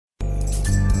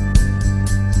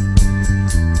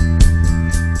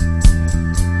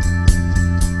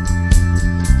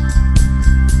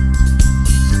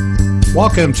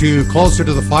Welcome to Closer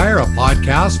to the Fire, a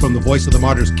podcast from the Voice of the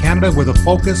Martyrs Canada with a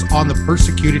focus on the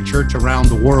persecuted church around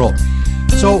the world.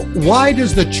 So why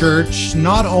does the church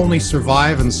not only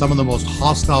survive in some of the most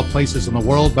hostile places in the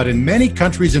world, but in many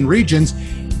countries and regions,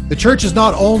 the church is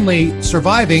not only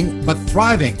surviving, but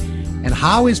thriving? And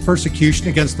how is persecution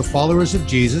against the followers of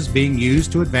Jesus being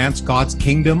used to advance God's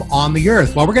kingdom on the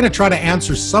earth? Well, we're going to try to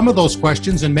answer some of those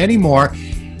questions and many more.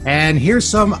 And here's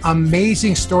some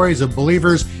amazing stories of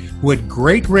believers who at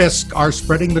great risk are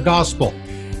spreading the gospel.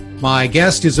 My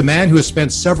guest is a man who has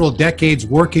spent several decades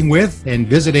working with and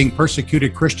visiting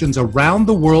persecuted Christians around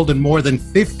the world in more than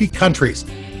 50 countries.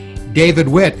 David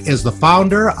Witt is the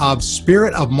founder of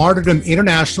Spirit of Martyrdom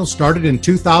International, started in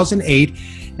 2008,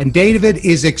 and David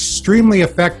is extremely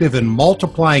effective in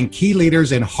multiplying key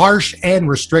leaders in harsh and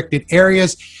restricted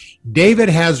areas. David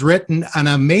has written an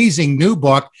amazing new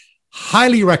book,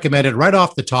 highly recommended right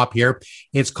off the top here.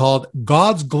 It's called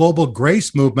God's Global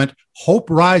Grace Movement, Hope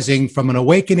Rising from an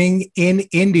Awakening in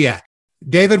India.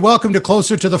 David, welcome to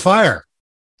Closer to the Fire.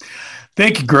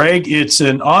 Thank you, Greg. It's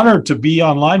an honor to be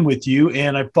online with you,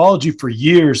 and I've followed you for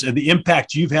years and the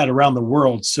impact you've had around the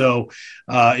world. So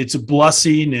it's a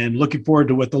blessing, and looking forward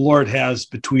to what the Lord has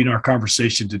between our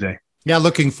conversation today. Yeah,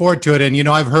 looking forward to it. And,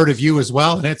 I've heard of you as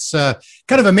well. And it's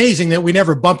kind of amazing that we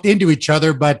never bumped into each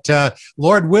other. But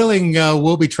Lord willing,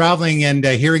 we'll be traveling and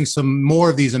hearing some more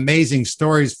of these amazing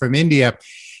stories from India.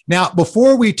 Now,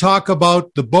 before we talk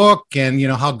about the book and,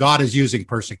 how God is using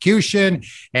persecution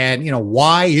and,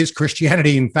 why is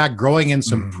Christianity, in fact, growing in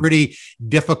some pretty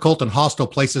difficult and hostile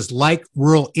places like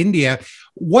rural India,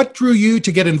 what drew you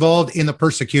to get involved in the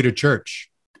persecuted church?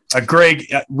 Greg,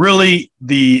 really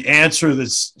the answer that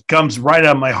comes right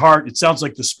out of my heart, it sounds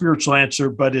like the spiritual answer,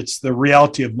 but it's the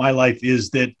reality of my life, is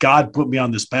that God put me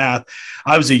on this path.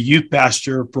 I was a youth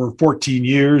pastor for 14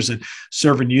 years and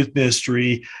serving youth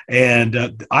ministry.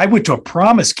 And I went to a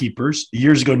Promise Keepers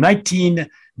years ago,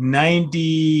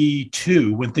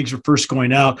 1992, when things were first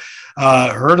going out,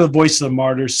 heard of the Voice of the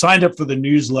Martyrs, signed up for the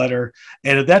newsletter.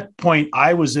 And at that point,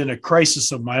 I was in a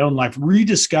crisis of my own life,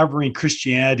 rediscovering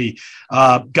Christianity.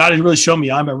 God had really shown me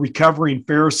I'm a recovering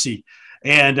Pharisee.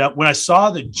 And when I saw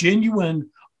the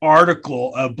genuine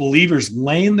article of believers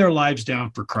laying their lives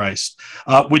down for Christ,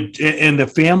 and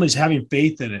the families having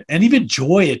faith in it, and even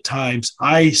joy at times,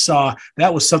 I saw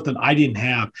that was something I didn't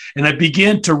have. And I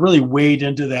began to really wade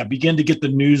into that, began to get the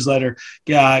newsletter,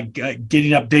 getting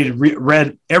updated,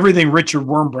 read everything Richard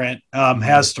Wurmbrand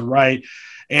has to write.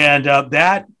 And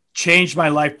that changed my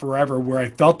life forever, where I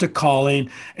felt a calling.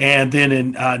 And then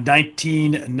in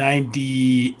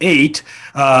 1998,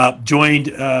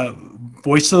 joined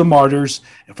Voice of the Martyrs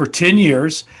for 10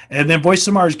 years. And then Voice of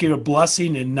the Martyrs gave a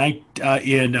blessing in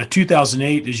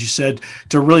 2008, as you said,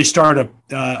 to really start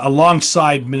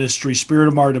alongside ministry, Spirit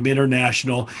of Martyrdom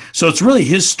International. So it's really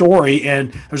his story,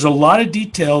 and there's a lot of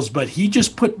details, but he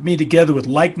just put me together with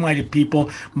like-minded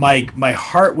people. My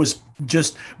heart was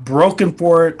just broken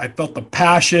for it. I felt the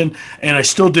passion, and I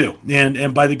still do.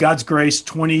 And by God's grace,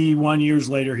 21 years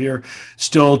later here,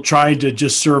 still trying to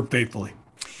just serve faithfully.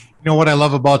 What I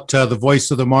love about the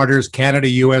Voice of the Martyrs, Canada,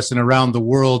 U.S., and around the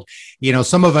world,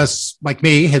 some of us, like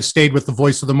me, have stayed with the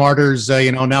Voice of the Martyrs,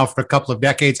 now for a couple of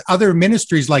decades. Other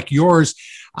ministries like yours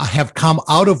have come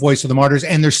out of Voice of the Martyrs,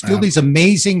 and there's still these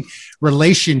amazing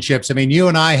relationships. I mean, you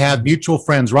and I have mutual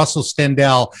friends, Russell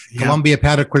Stendhal, Columbia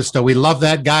Padre Cristo. We love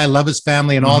that guy, love his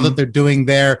family and all that they're doing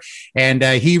there. And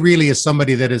he really is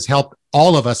somebody that has helped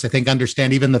all of us, I think,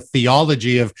 understand even the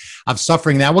theology of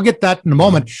suffering. That we'll get that in a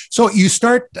moment. So you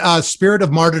start Spirit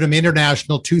of Martyrdom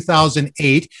International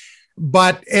 2008.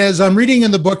 But as I'm reading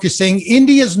in the book, you're saying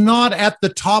India is not at the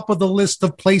top of the list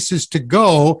of places to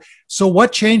go. So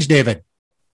what changed, David?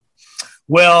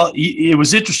 Well, it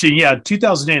was interesting. Yeah,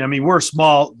 2008. I mean, we're a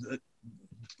small,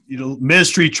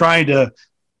 ministry trying to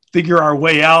figure our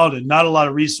way out, and not a lot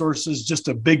of resources, just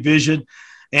a big vision.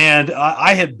 And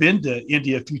I had been to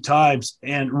India a few times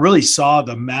and really saw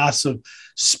the massive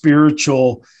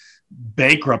spiritual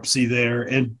bankruptcy there.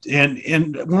 And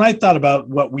when I thought about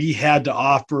what we had to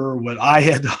offer, what I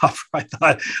had to offer,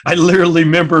 I literally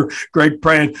remember Greg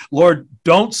praying, Lord,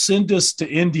 don't send us to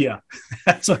India.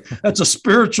 That's a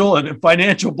spiritual and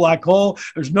financial black hole.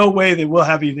 There's no way that we'll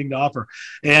have anything to offer.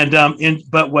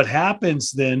 But what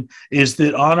happens then is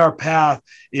that on our path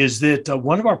is that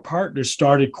one of our partners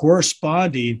started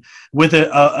corresponding with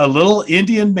a little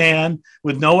Indian man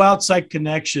with no outside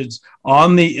connections,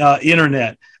 on the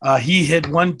internet. He had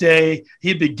one day,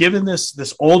 he'd been given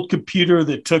this old computer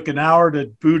that took an hour to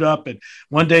boot up. And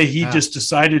one day he just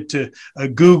decided to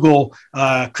Google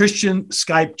Christian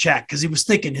Skype chat, because he was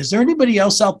thinking, is there anybody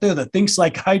else out there that thinks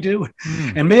like I do?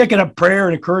 And maybe I can have prayer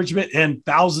and encouragement. And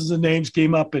thousands of names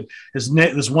came up, and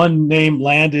this one name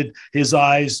landed his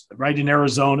eyes right in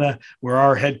Arizona, where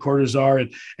our headquarters are.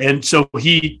 And so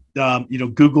he,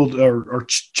 Googled or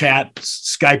chat,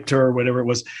 Skyped her or whatever it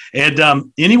was.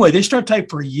 And anyway, they started typing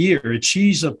for a year. And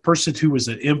she's a person who was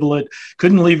an invalid,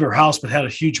 couldn't leave her house, but had a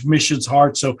huge missions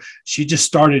heart. So she just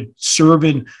started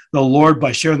serving the Lord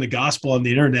by sharing the gospel on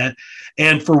the internet.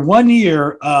 And for 1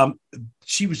 year,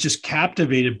 she was just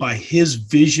captivated by his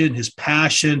vision, his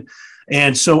passion.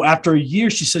 And so after a year,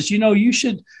 she says, you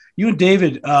and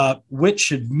David Witt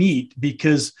should meet,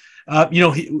 because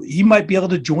he might be able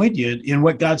to join you in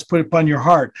what God's put upon your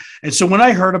heart. And so when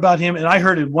I heard about him, and I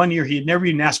heard in 1 year, he had never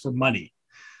even asked for money.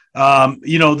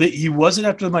 He wasn't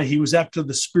after the money. He was after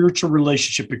the spiritual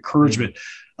relationship, encouragement,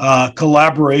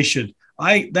 collaboration.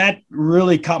 That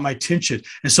really caught my attention.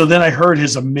 And so then I heard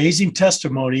his amazing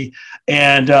testimony,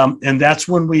 and that's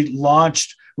when we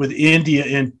launched with India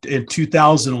in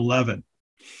 2011.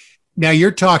 Now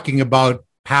you're talking about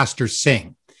Pastor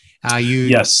Singh.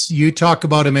 Yes. You talk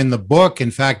about him in the book. In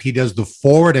fact, he does the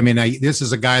forward. I mean, this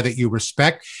is a guy that you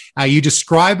respect. You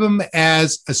describe him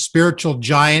as a spiritual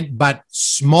giant, but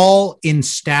small in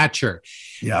stature.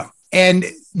 Yeah. And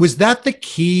was that the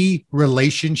key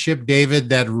relationship, David,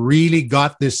 that really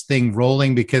got this thing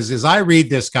rolling? Because as I read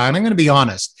this guy, and I'm going to be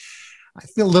honest, I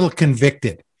feel a little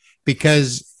convicted,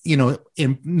 because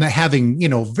in having,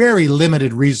 very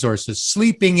limited resources,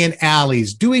 sleeping in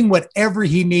alleys, doing whatever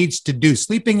he needs to do,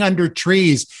 sleeping under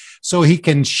trees so he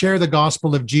can share the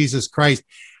gospel of Jesus Christ.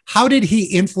 How did he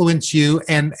influence you,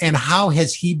 and how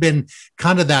has he been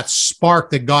kind of that spark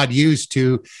that God used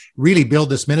to really build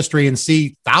this ministry and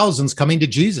see thousands coming to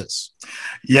Jesus?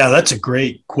 Yeah, that's a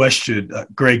great question,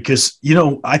 Greg, because,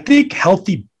 I think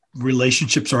healthy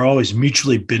relationships are always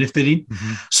mutually benefiting.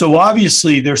 Mm-hmm. So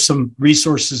obviously there's some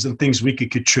resources and things we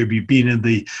could contribute being in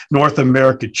the North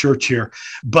American church here,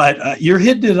 but you're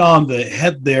hitting it on the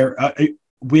head there.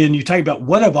 When you talk about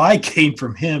what have I gained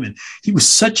from him, and he was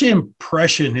such an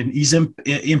impression, and he's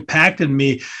impacted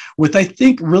me with, I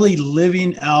think, really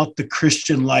living out the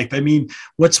Christian life. I mean,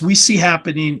 what we see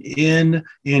happening in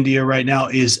India right now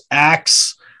is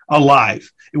Acts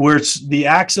alive, where it's the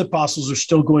Acts apostles are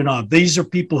still going on. These are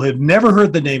people who have never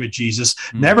heard the name of Jesus,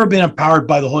 never been empowered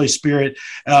by the Holy Spirit.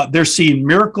 They're seeing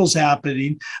miracles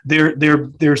happening. Their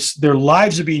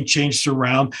lives are being changed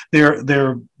around.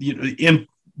 They're in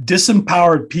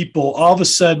disempowered people all of a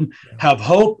sudden have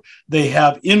hope. They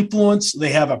have influence. They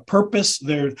have a purpose.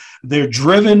 They're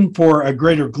driven for a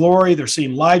greater glory. They're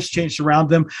seeing lives changed around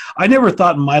them. I never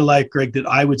thought in my life, Greg, that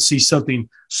I would see something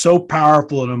so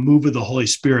powerful in a move of the Holy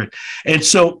Spirit. And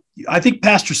so I think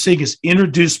Pastor Singh has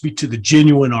introduced me to the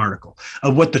genuine article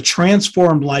of what the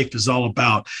transformed life is all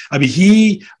about. I mean,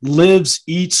 he lives,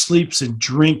 eats, sleeps, and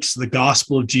drinks the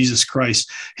gospel of Jesus Christ.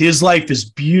 His life is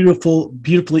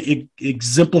beautifully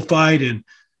exemplified in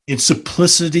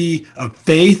simplicity of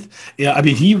faith. Yeah, I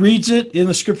mean, he reads it in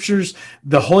the scriptures.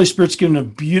 The Holy Spirit's given a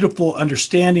beautiful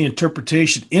understanding,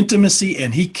 interpretation, intimacy,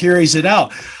 and he carries it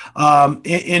out.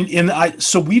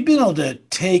 So we've been able to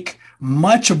take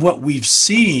much of what we've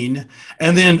seen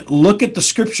and then look at the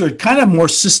scripture and kind of more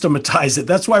systematize it.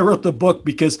 That's why I wrote the book,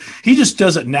 because he just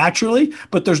does it naturally,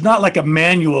 but there's not like a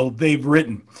manual they've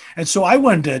written. And so I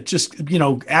wanted to just,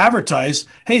 advertise,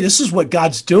 hey, this is what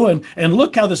God's doing. And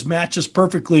look how this matches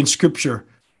perfectly in scripture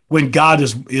when God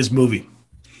is moving.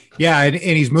 Yeah, and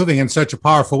he's moving in such a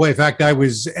powerful way. In fact,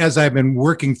 as I've been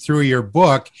working through your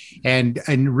book, and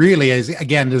really,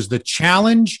 again, there's the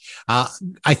challenge,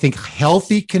 I think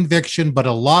healthy conviction, but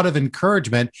a lot of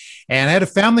encouragement. And I had a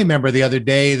family member the other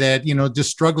day that, just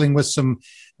struggling with some,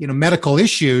 medical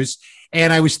issues.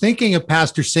 And I was thinking of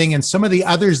Pastor Singh and some of the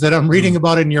others that I'm reading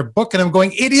about in your book, and I'm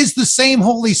going, it is the same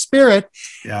Holy Spirit.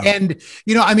 Yeah. And,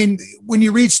 when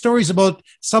you read stories about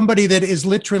somebody that is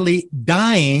literally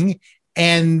dying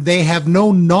and they have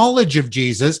no knowledge of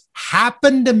Jesus,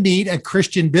 happen to meet a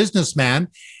Christian businessman,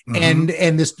 and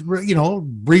this,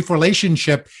 brief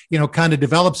relationship, kind of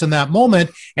develops in that moment.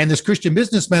 And this Christian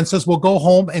businessman says, well, go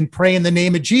home and pray in the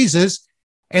name of Jesus.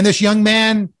 And this young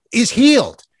man is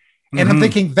healed. And I'm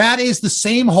thinking that is the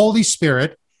same Holy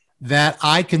Spirit that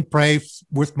I can pray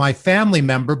with my family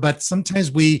member. But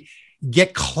sometimes we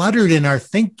get cluttered in our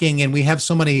thinking, and we have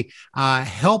so many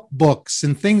help books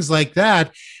and things like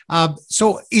that.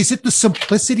 So is it the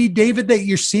simplicity, David, that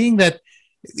you're seeing that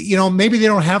maybe they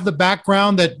don't have the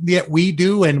background that yet we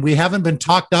do, and we haven't been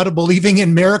talked out of believing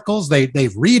in miracles. They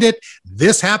read it.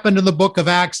 This happened in the book of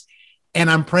Acts, and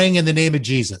I'm praying in the name of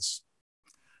Jesus.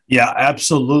 Yeah,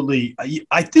 absolutely.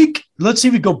 I think let's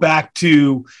even go back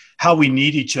to how we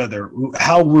need each other,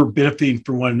 how we're benefiting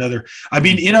from one another. I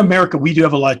mean, in America, we do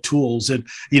have a lot of tools, and,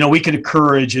 we can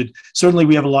encourage, and certainly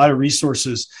we have a lot of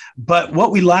resources. But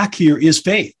what we lack here is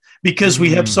faith, because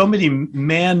we have so many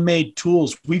man-made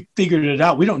tools. We figured it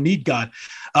out. We don't need God.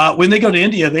 When they go to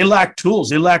India, they lack tools,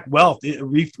 they lack wealth,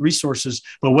 resources,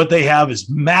 but what they have is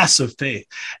massive faith.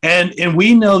 And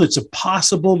we know that it's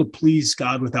impossible to please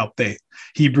God without faith.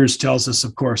 Hebrews tells us,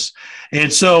 of course.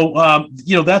 And so,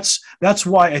 that's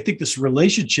why I think this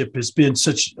relationship has been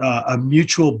such a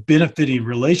mutual benefiting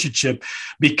relationship,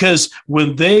 because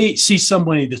when they see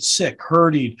somebody that's sick,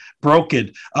 hurting,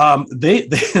 broken, they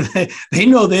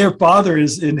know their Father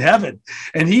is in heaven,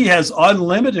 and He has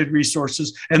unlimited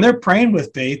resources, and they're praying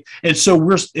with faith. And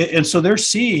so they're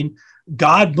seeing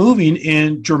God moving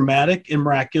in dramatic and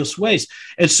miraculous ways.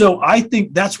 And so I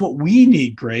think that's what we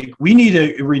need, Greg. We need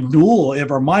a renewal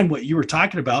of our mind, what you were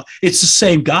talking about. It's the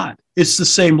same God. It's the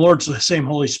same Lord, it's the same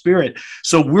Holy Spirit.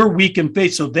 So we're weak in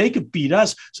faith, so they could feed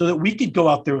us, so that we could go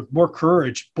out there with more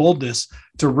courage, boldness,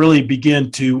 to really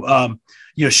begin to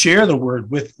share the word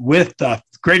with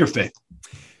greater faith.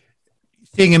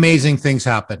 Seeing amazing things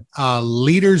happen.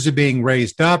 Leaders are being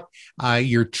raised up.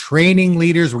 You're training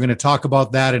leaders. We're going to talk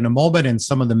about that in a moment and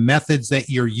some of the methods that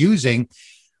you're using.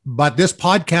 But this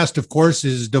podcast, of course,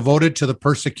 is devoted to the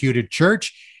persecuted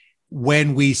church.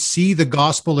 When we see the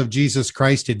gospel of Jesus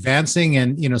Christ advancing,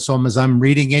 and, so as I'm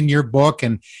reading in your book,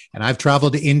 and I've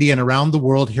traveled to India and around the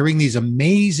world, hearing these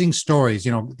amazing stories,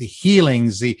 the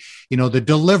healings, the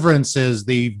deliverances,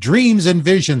 the dreams and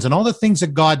visions, and all the things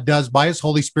that God does by His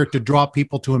Holy Spirit to draw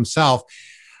people to Himself.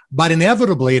 But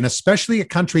inevitably, and especially a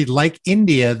country like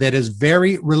India that is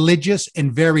very religious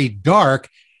and very dark,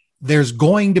 there's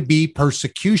going to be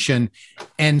persecution.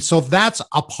 And so that's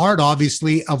a part,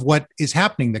 obviously, of what is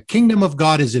happening. The kingdom of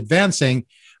God is advancing,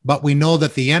 but we know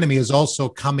that the enemy is also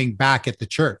coming back at the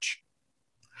church.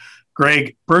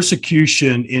 Greg,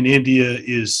 persecution in India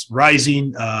is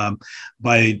rising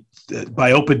by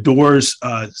Open Doors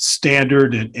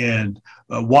standard and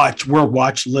World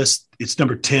Watch list. It's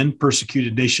number 10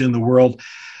 persecuted nation in the world.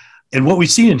 And what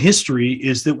we've seen in history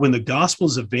is that when the gospel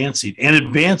is advancing, and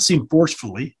advancing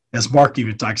forcefully, as Mark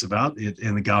even talks about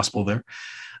in the gospel there,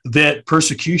 that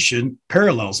persecution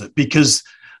parallels it, because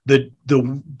the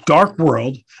dark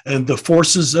world and the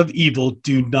forces of evil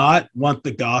do not want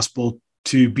the gospel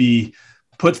to be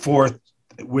put forth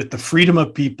with the freedom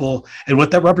of people and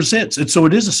what that represents. And so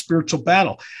it is a spiritual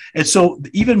battle. And so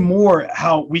even more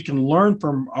how we can learn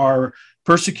from our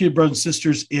persecuted brothers and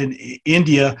sisters in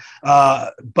India,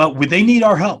 but they need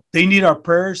our help. They need our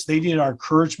prayers. They need our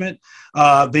encouragement.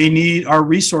 They need our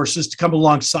resources to come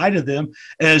alongside of them.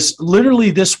 As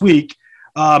literally this week,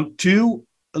 he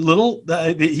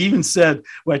even said,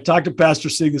 when I talked to Pastor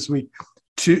Singh this week,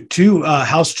 two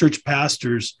house church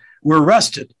pastors were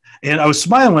arrested. And I was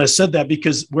smiling when I said that,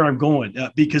 because where I'm going,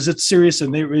 because it's serious.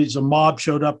 And a mob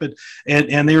showed up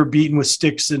and they were beaten with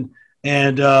sticks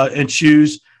and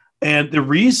shoes. And the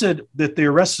reason that they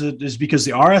arrested is because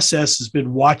the RSS has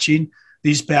been watching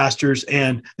these pastors,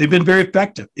 and they've been very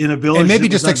effective in a village. And maybe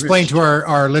just explain to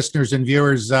our listeners and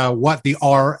viewers what the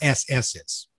RSS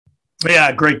is.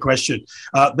 Yeah, great question.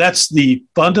 That's the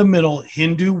fundamental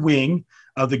Hindu wing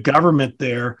of the government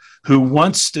there, who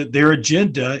their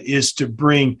agenda is to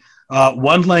bring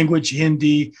one language,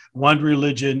 Hindi, one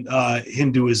religion,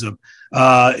 Hinduism.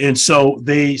 And so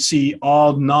they see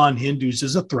all non-Hindus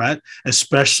as a threat,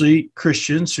 especially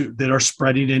Christians that are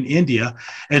spreading in India.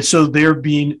 And so they're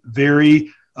being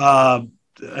very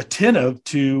attentive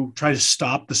to try to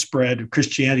stop the spread of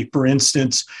Christianity. For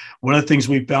instance, one of the things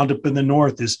we found up in the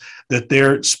north is that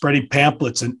they're spreading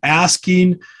pamphlets and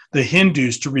asking the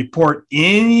Hindus to report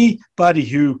anybody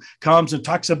who comes and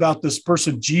talks about this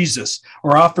person, Jesus,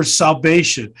 or offers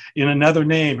salvation in another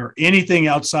name or anything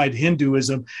outside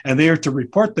Hinduism, and they are to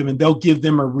report them, and they'll give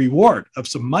them a reward of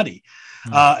some money.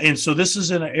 And so this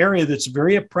is an area that's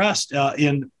very oppressed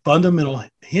in fundamental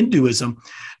Hinduism.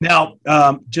 Now,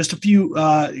 just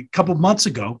a couple months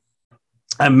ago,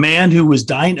 a man who was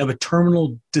dying of a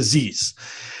terminal disease,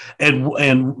 and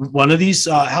one of these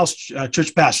house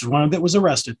church pastors, one of them that was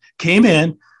arrested, came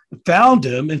in, found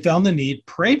him, and found the need,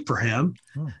 prayed for him,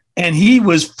 and he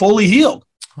was fully healed.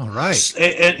 All right.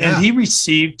 And he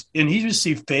received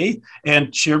faith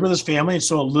and shared with his family. And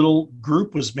so a little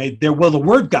group was made there. Well, the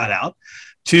word got out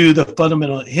to the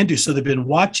fundamental Hindus. So they've been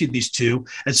watching these two.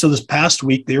 And so this past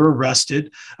week, they were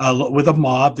arrested with a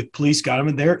mob. The police got them,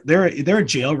 and they're in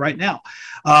jail right now.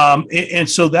 And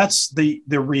so that's the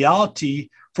reality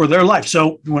for their life.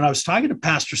 So when I was talking to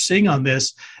Pastor Singh on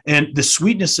this and the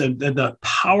sweetness and the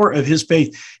power of his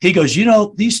faith, he goes,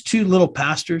 these two little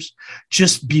pastors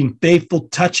just being faithful,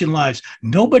 touching lives.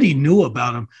 Nobody knew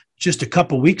about them just a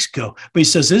couple of weeks ago. But he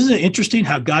says, isn't it interesting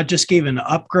how God just gave an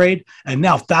upgrade and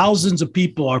now thousands of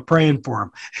people are praying for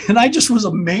him? And I just was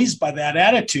amazed by that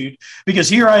attitude, because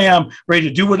here I am ready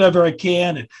to do whatever I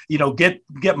can and,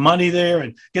 get money there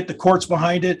and get the courts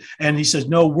behind it. And he says,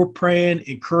 no, we're praying,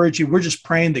 encouraging. We're just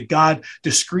praying that God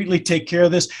discreetly take care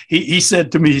of this. He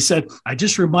said to me, I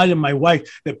just reminded my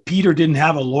wife that Peter didn't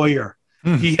have a lawyer.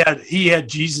 He had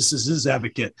Jesus as his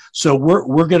advocate. So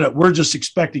we're just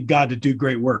expecting God to do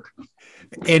great work.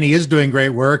 And he is doing great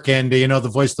work. And, the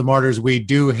Voice of the Martyrs, we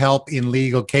do help in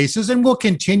legal cases, and we'll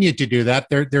continue to do that.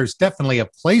 There's definitely a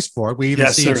place for it. We even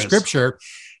see in Scripture,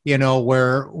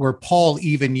 where Paul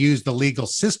even used the legal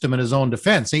system in his own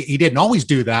defense. He didn't always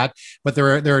do that, but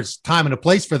there's time and a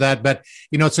place for that. But,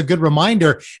 it's a good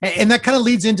reminder. And that kind of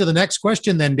leads into the next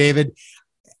question then, David.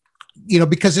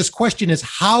 Because this question is,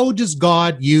 how does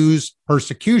God use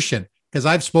persecution? Because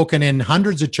I've spoken in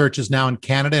hundreds of churches now in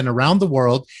Canada and around the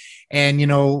world. And,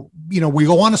 we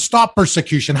want to stop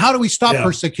persecution. How do we stop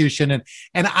persecution?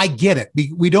 And I get it.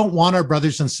 We don't want our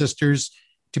brothers and sisters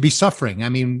to be suffering. I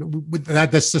mean,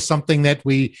 this is something that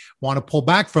we want to pull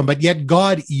back from, but yet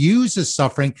God uses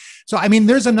suffering. So,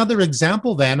 there's another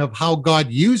example then of how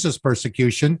God uses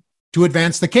persecution to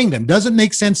advance the kingdom. Doesn't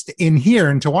make sense in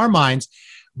here into our minds,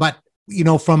 but,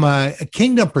 from a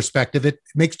kingdom perspective, it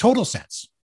makes total sense.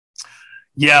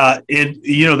 Yeah. And,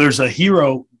 there's a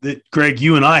hero that, Greg,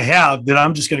 you and I have that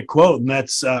I'm just going to quote, and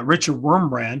that's Richard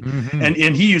Wurmbrand. Mm-hmm.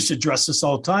 And he used to address this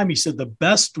all the time. He said, the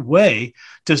best way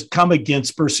to come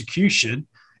against persecution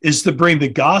is to bring the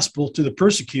gospel to the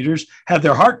persecutors, have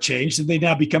their heart changed, and they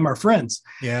now become our friends.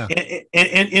 Yeah.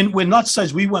 And when not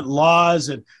such, we want laws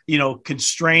and,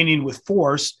 constraining with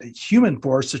force, human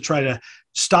force, to try to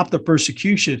stop the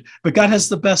persecution. But God has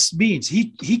the best means.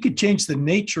 He could change the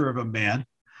nature of a man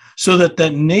so that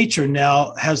nature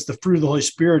now has the fruit of the Holy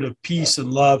Spirit of peace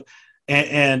and love,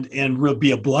 and will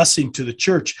be a blessing to the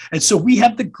church. And so we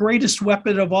have the greatest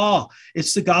weapon of all.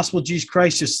 It's the gospel of Jesus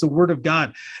Christ. It's the word of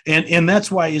God. And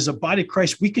that's why, as a body of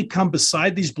Christ, we could come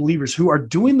beside these believers who are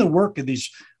doing the work in these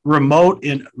remote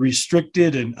and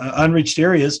restricted and unreached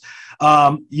areas. We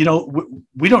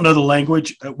don't know the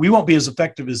language. We won't be as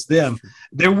effective as them.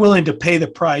 They're willing to pay the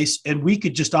price, and we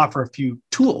could just offer a few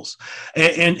tools.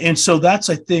 And so that's,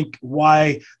 I think,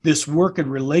 why this work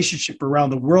and relationship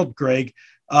around the world, Greg,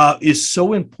 is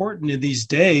so important in these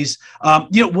days. One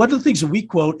of the things that we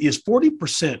quote is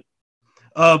 40%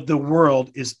 of the world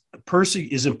is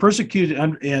in persecuted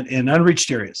and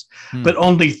unreached areas, but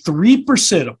only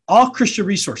 3% of all Christian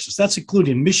resources, that's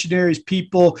including missionaries,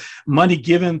 people, money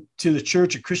given to the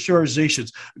church and Christian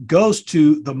organizations, goes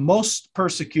to the most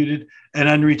persecuted and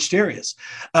unreached areas.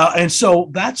 And so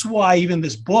that's why even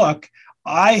this book,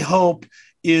 I hope,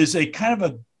 is a kind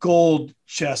of a gold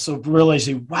chest of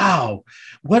realizing, wow,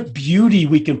 what beauty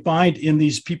we can find in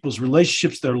these people's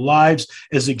relationships, their lives,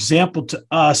 as example to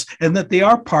us, and that they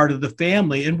are part of the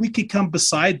family, and we can come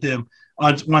beside them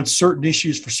on certain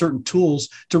issues for certain tools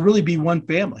to really be one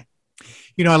family.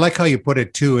 I like how you put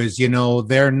it too, is,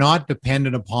 they're not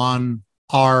dependent upon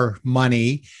our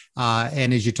money.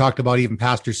 And as you talked about, even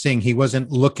Pastor Singh, he wasn't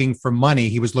looking for money.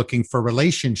 He was looking for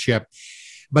relationship.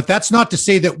 But that's not to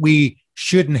say that we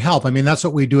shouldn't help. That's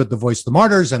what we do at the Voice of the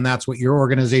Martyrs, and that's what your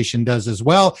organization does as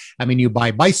well. You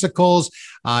buy bicycles,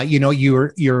 you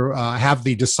have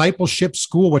the discipleship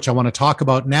school, which I want to talk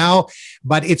about now,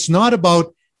 but it's not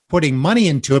about putting money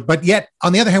into it. But yet,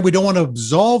 on the other hand, we don't want to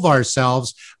absolve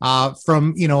ourselves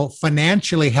from,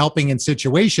 financially helping in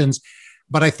situations.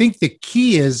 But I think the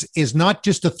key is not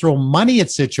just to throw money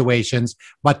at situations,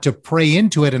 but to pray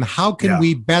into it. And how can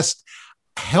we best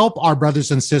help our brothers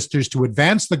and sisters to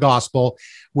advance the gospel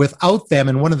without them?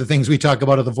 And one of the things we talk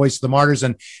about at the Voice of the Martyrs,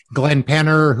 and Glenn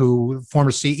Penner, who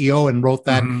former CEO and wrote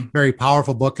that very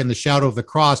powerful book, In the Shadow of the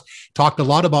Cross, talked a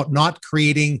lot about not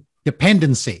creating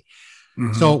dependency.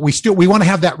 So we want to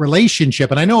have that relationship.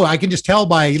 And I know I can just tell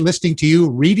by listening to you,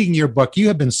 reading your book, you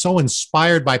have been so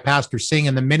inspired by Pastor Singh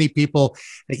and the many people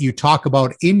that you talk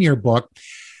about in your book.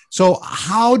 So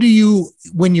how do you,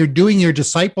 when you're doing your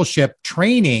discipleship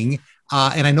training,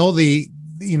 and I know the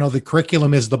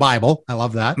curriculum is the Bible. I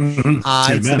love that.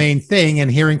 It's the main thing, and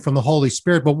hearing from the Holy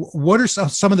Spirit. But what are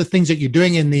some of the things that you're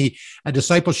doing in the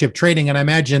discipleship training? And I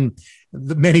imagine,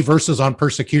 the many verses on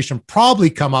persecution probably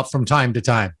come up from time to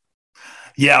time.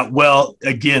 Yeah, well,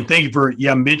 again, thank you for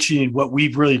mentioning what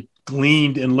we've really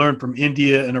gleaned and learned from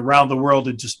India and around the world,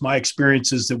 and just my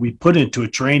experiences that we put into a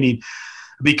training.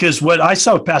 Because what I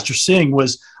saw with Pastor Singh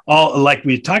was all, like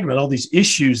we had talked about, all these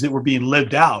issues that were being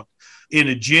lived out in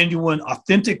a genuine,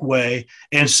 authentic way.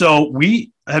 And so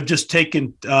we have just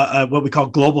taken what we call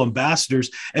global ambassadors,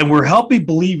 and we're helping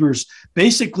believers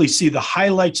basically see the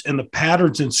highlights and the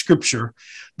patterns in Scripture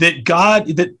that God,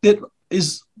 that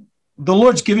is the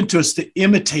Lord's given to us to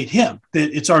imitate Him,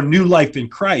 that it's our new life in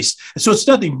Christ. And so it's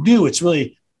nothing new. It's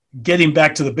really getting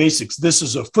back to the basics. This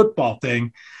is a football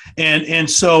thing. And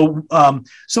so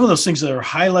some of those things that are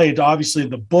highlighted, obviously, in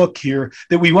the book here,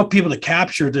 that we want people to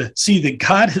capture, to see that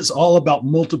God is all about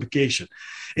multiplication.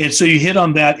 And so you hit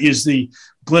on that is the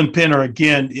Glenn Penner.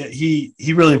 Again, he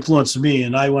really influenced me,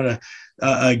 and I want to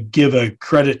give a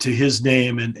credit to his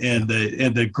name and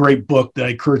the great book that I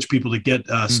encourage people to get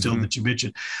still that you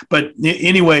mentioned. But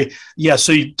anyway, yeah,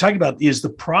 so you talk about is the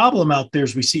problem out there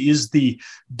as we see is the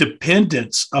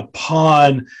dependence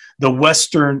upon the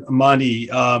Western money,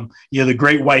 the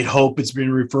great white hope it's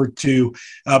been referred to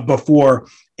before.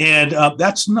 And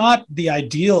that's not the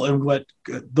ideal and what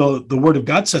the Word of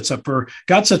God sets up for.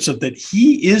 God sets up that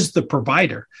He is the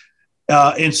provider.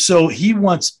 And so He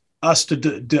wants us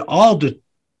to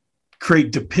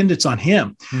create dependence on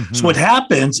Him. So what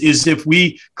happens is if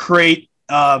we create,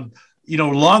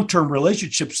 long-term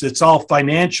relationships that's all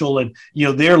financial and,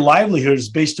 their livelihood is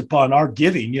based upon our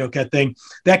giving, kind of thing,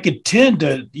 that could tend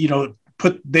to,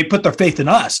 put their faith in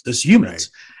us as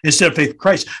humans instead of faith in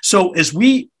Christ. So as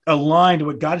we align to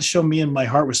what God has shown me in my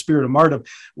heart with Spirit of Martyrdom,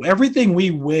 everything we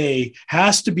weigh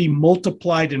has to be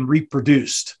multiplied and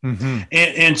reproduced.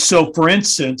 And so, for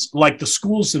instance, like the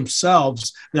schools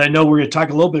themselves, that I know we're going to talk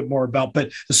a little bit more about,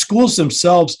 but the schools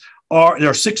themselves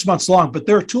they're 6 months long, but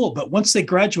they're a tool. But once they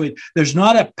graduate, there's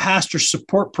not a pastor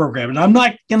support program. And I'm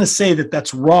not going to say that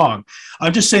that's wrong.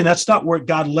 I'm just saying that's not where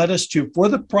God led us to. For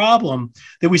the problem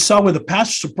that we saw where the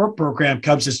pastor support program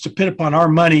comes is to depend upon our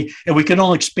money, and we can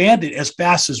only expand it as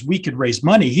fast as we can raise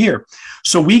money here.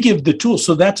 So we give the tools.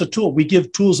 So that's a tool. We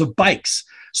give tools of bikes.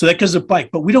 So that gives a bike,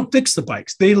 but we don't fix the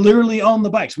bikes. They literally own the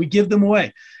bikes. We give them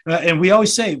away. And we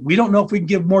always say, we don't know if we can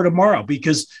give more tomorrow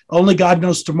because only God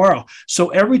knows tomorrow. So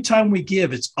every time we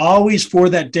give, it's always for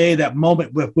that day, that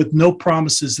moment with no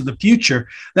promises in the future.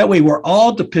 That way we're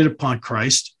all dependent upon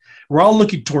Christ. We're all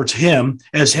looking towards Him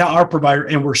as our provider,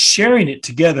 and we're sharing it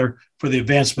together for the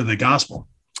advancement of the gospel.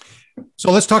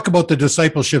 So let's talk about the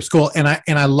discipleship school. And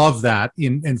I love that.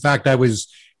 In fact, I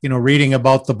was reading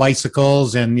about the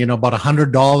bicycles and, about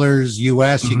 $100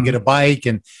 US, you can get a bike.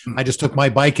 And I just took my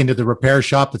bike into the repair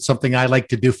shop. It's something I like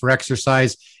to do for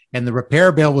exercise. And the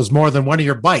repair bill was more than one of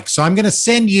your bikes. So I'm going to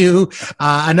send you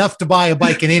enough to buy a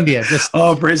bike in India.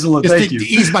 Praise the Lord. Thank you.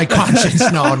 Ease my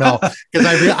conscience. No, because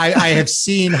I have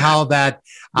seen how that,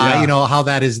 how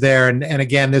that is there. And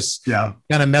again, this kind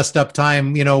of messed up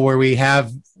time, where we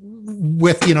have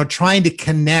with, trying to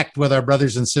connect with our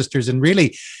brothers and sisters and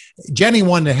really Jenny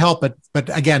wanted to help,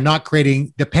 but again, not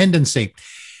creating dependency.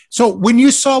 So when you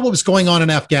saw what was going on in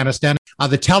Afghanistan,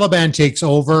 the Taliban takes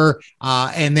over,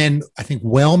 and then I think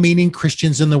well-meaning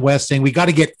Christians in the West saying, we got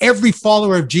to get every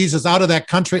follower of Jesus out of that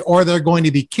country or they're going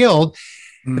to be killed.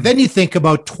 But then you think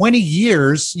about 20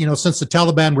 years, since the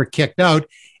Taliban were kicked out,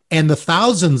 and the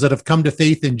thousands that have come to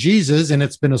faith in Jesus, and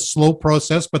it's been a slow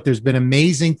process, but there's been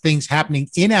amazing things happening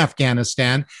in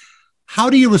Afghanistan. How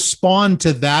do you respond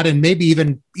to that? And maybe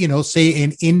even, say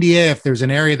in India, if there's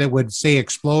an area that would say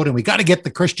explode and we got to get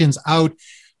the Christians out.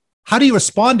 How do you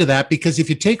respond to that? Because if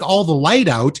you take all the light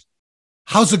out,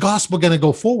 how's the gospel going to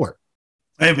go forward?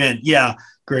 Amen. Yeah,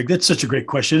 Greg, that's such a great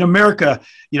question. In America,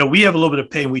 we have a little bit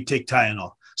of pain. We take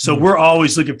Tylenol. So we're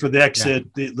always looking for the exit,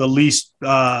 the least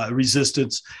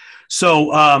resistance.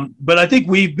 So, but I think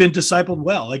we've been discipled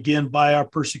well, again, by our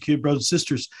persecuted brothers and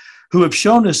sisters who have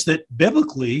shown us that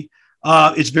biblically,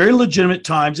 it's very legitimate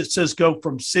times. It says go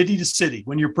from city to city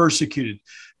when you're persecuted.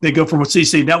 They go from what city to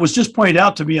city. That was just pointed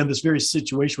out to me on this very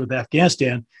situation with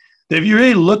Afghanistan, that if you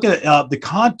really look at the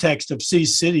context of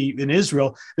city in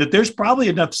Israel, that there's probably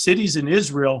enough cities in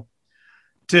Israel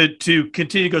to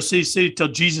continue to go city till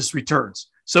Jesus returns.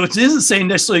 So it isn't saying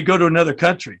necessarily go to another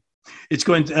country. It's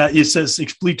going to, it says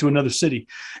flee to another city.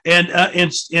 And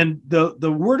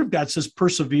the Word of God says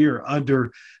persevere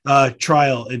under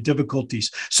trial and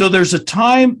difficulties. So there's a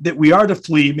time that we are to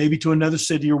flee, maybe to another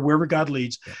city or wherever God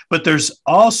leads, but there's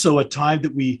also a time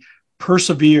that we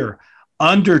persevere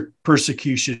under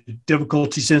persecution,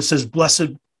 difficulties. And it says,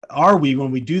 blessed are we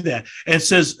when we do that? And it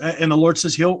says, and the Lord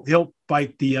says he'll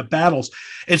fight the battles.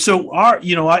 And so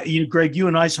Greg, you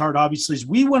and I's heart obviously is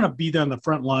we want to be there on the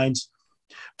front lines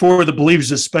for the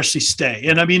believers, especially stay.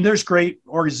 And I mean, there's great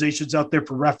organizations out there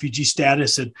for refugee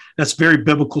status, and that's very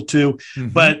biblical too. Mm-hmm.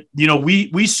 But,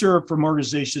 we serve from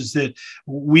organizations that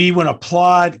we want to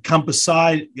applaud, come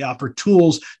beside, for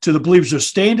tools to the believers who are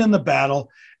staying in the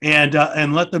battle and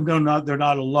let them know they're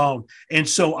not alone. And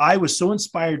so I was so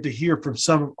inspired to hear from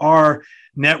some of our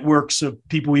networks of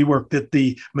people we work that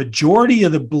the majority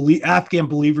of the Afghan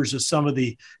believers of some of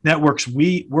the networks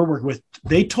we're working with,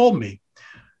 they told me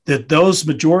that those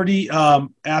majority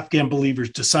Afghan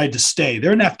believers decide to stay.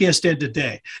 They're in Afghanistan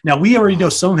today. Now, we already know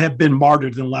some have been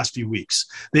martyred in the last few weeks.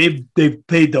 They've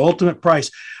paid the ultimate price.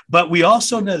 But we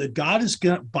also know that God is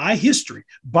going to, by history,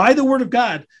 by the word of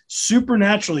God,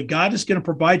 supernaturally, God is going to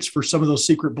provide for some of those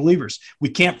secret believers. We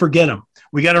can't forget them.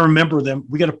 We got to remember them.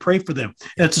 We got to pray for them.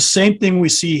 And it's the same thing we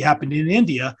see happening in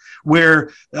India,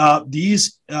 where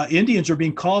these Indians are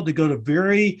being called to go to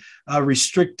very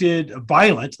restricted,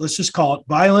 violent, let's just call it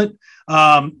violent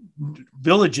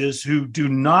villages who do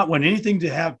not want anything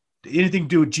to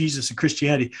do with Jesus and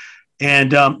Christianity.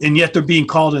 And yet they're being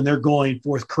called and they're going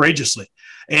forth courageously.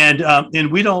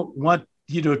 And we don't want,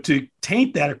 to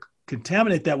taint that or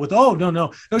contaminate that with,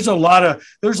 no, there's a lot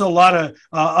of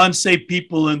unsaved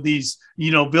people in these,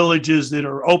 villages that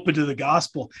are open to the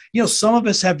gospel. Some of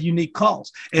us have unique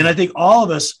calls. And I think all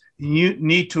of us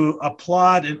need to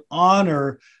applaud and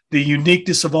honor the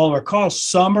uniqueness of all of our calls.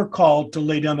 Some are called to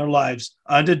lay down their lives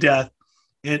unto death.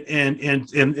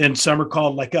 And some are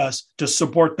called, like us, to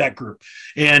support that group.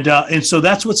 And so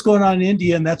that's what's going on in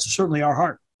India. And that's certainly our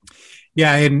heart.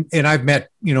 Yeah. And I've met,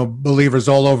 believers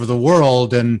all over the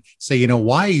world and say,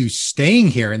 why are you staying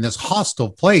here in this hostile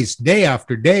place day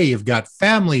after day? You've got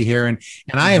family here. And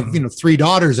I have, 3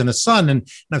 daughters and a son. And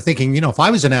I'm thinking, if I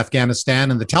was in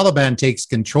Afghanistan and the Taliban takes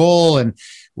control, and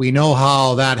we know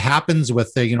how that happens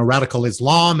with the, radical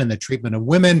Islam and the treatment of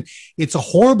women, it's a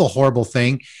horrible, horrible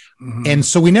thing. Mm-hmm. And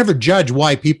so we never judge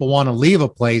why people want to leave a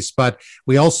place, but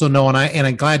we also know, and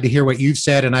I'm glad to hear what you've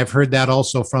said. And I've heard that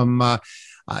also from,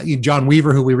 John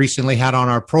Weaver, who we recently had on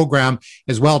our program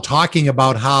as well, talking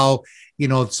about how,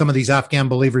 some of these Afghan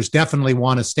believers definitely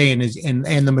want to stay and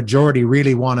the majority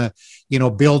really want to,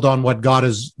 build on what God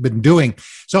has been doing.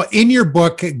 So in your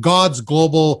book, God's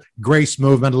Global Grace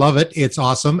Movement, love it. It's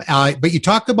awesome. But you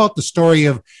talk about the story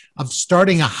of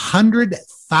starting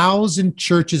 100,000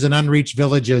 churches in unreached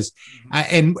villages.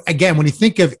 And again, when you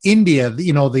think of India,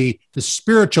 the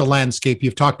spiritual landscape,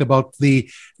 you've talked about the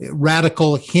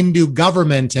radical Hindu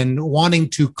government and wanting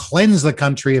to cleanse the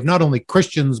country of not only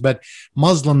Christians, but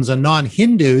Muslims and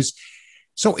non-Hindus.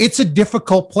 So it's a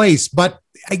difficult place. But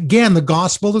again, the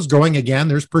gospel is growing again.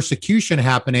 There's persecution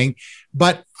happening.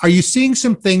 But are you seeing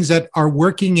some things that are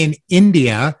working in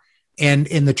India and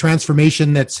in the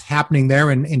transformation that's happening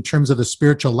there in terms of the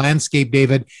spiritual landscape,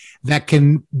 David, that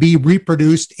can be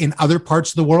reproduced in other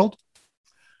parts of the world?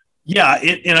 Yeah,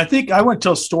 and I think I want to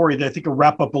tell a story that I think will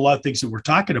wrap up a lot of things that we're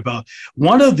talking about.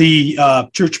 One of the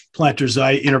church planters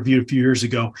I interviewed a few years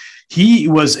ago, he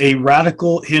was a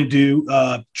radical Hindu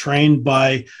trained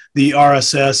by the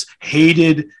RSS,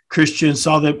 hated Christians,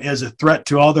 saw them as a threat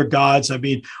to all their gods. I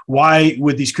mean, why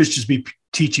would these Christians be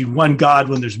teaching one God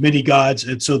when there's many gods?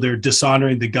 And so they're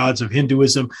dishonoring the gods of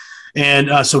Hinduism.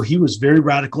 And so he was very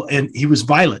radical and he was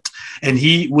violent, and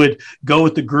he would go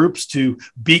with the groups to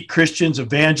beat Christians,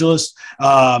 evangelists.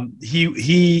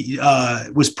 He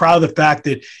was proud of the fact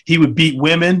that he would beat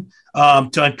women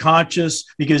to unconscious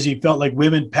because he felt like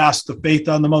women passed the faith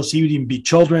on the most. He would even beat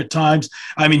children at times.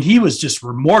 I mean, he was just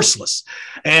remorseless.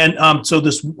 And so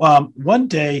this one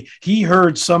day he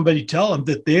heard somebody tell him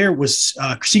that there was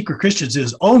secret Christians in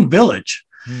his own village.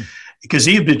 Because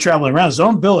he had been traveling around his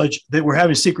own village that were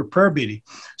having a secret prayer meeting.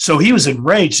 So he was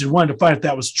enraged and wanted to find if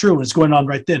that was true. And it's going on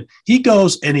right then. He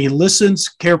goes and he listens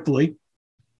carefully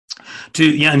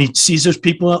and he sees there's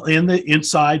people in the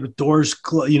inside with doors,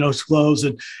 closed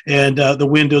and the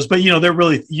windows. But, they're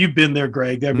really, you've been there,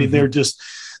 Greg. I mean, they're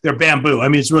bamboo. I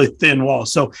mean, it's really thin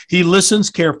walls. So he listens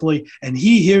carefully and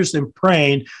he hears them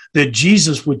praying that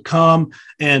Jesus would come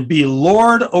and be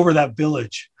Lord over that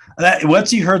village. Once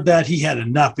he heard that, he had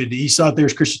enough. He saw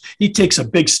there's Christians. He takes a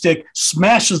big stick,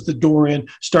 smashes the door in,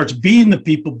 starts beating the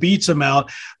people, beats them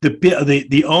out.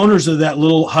 The owners of that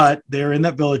little hut there in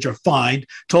that village are fined,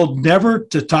 told never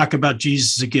to talk about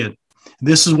Jesus again.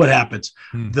 This is what happens.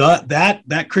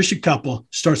 That Christian couple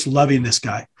starts loving this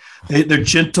guy. They're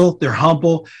gentle. They're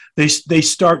humble. They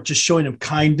start just showing him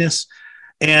kindness.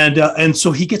 And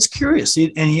so he gets curious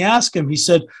and he asked him, he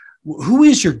said, who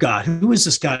is your God? Who is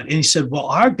this God? And he said, well,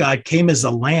 our God came as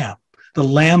the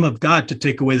Lamb of God to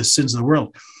take away the sins of the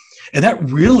world. And that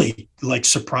really like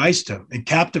surprised him and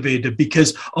captivated him,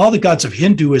 because all the gods of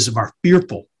Hinduism are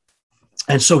fearful.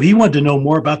 And so he wanted to know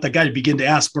more about that God. He began to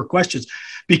ask more questions,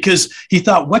 because he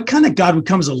thought, what kind of God would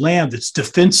come as a lamb that's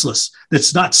defenseless,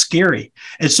 that's not scary?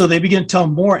 And so they began to tell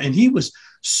him more. And he was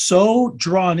so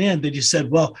drawn in that he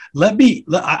said, well,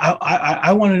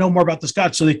 I want to know more about this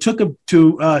God. So they took him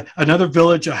to another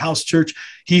village, a house church.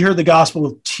 He heard the gospel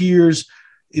with tears.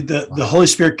 The Holy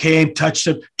Spirit came, touched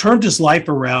him, turned his life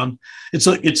around. It's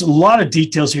a lot of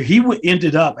details here. He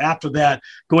ended up after that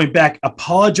going back,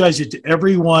 apologizing to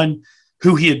everyone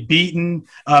who he had beaten,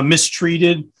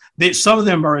 mistreated. Some of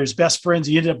them are his best friends.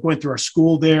 He ended up going through our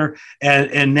school there,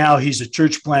 and now he's a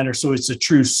church planter. So it's a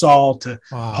true Saul to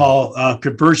Paul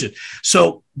conversion.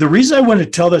 So the reason I wanted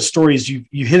to tell that story is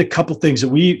you hit a couple things that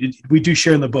we do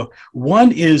share in the book.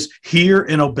 One is hear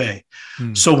and obey.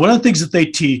 So one of the things that they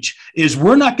teach is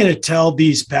we're not going to tell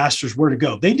these pastors where to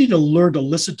go. They need to learn to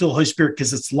listen to the Holy Spirit,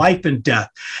 because it's life and death.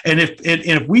 And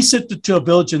if we send them to a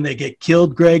village and they get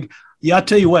killed, Greg, yeah, I'll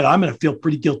tell you what, I'm going to feel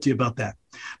pretty guilty about that.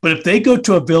 But if they go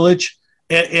to a village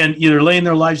and they're laying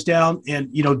their lives down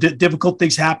and, difficult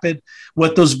things happen,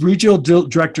 what those regional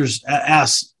directors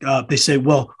ask, they say,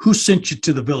 well, who sent you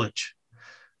to the village?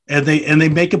 And they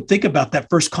make them think about that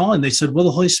first calling. They said, well,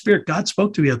 the Holy Spirit, God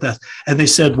spoke to me about that. And they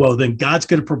said, well, then God's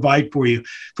going to provide for you.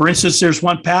 For instance, there's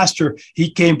one pastor, he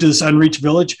came to this unreached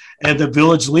village, and the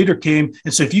village leader came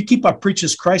and said, if you keep on preaching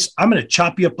Christ, I'm going to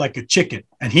chop you up like a chicken.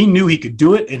 And he knew he could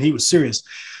do it, and he was serious.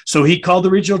 So he called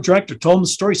the regional director, told him the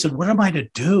story, said, what am I to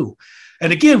do?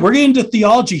 And again, we're getting into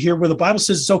theology here where the Bible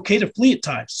says it's okay to flee at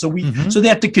times. So so they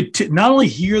have to not only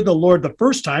hear the Lord the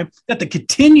first time, they have to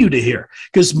continue to hear,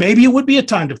 because maybe it would be a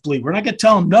time to flee. We're not going to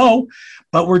tell them no,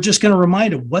 but we're just going to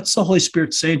remind them, what's the Holy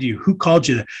Spirit saying to you? Who called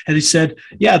you there? And he said,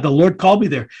 yeah, the Lord called me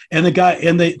there. And the guy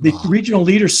and the regional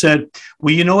leader said,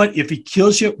 well, you know what? If he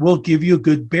kills you, we'll give you a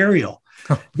good burial.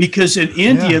 Because in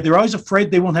India, they're always afraid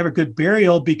they won't have a good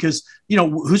burial, because,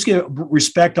 who's going to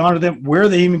respect, honor them? Where are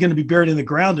they even going to be buried in the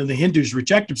ground? And the Hindus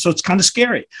reject them. So it's kind of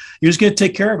scary. Who's going to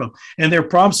take care of them? And they're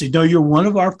promising, no, you're one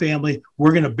of our family.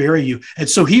 We're going to bury you. And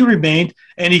so he remained,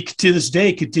 and he to this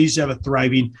day continues to have a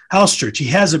thriving house church. He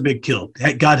hasn't been killed.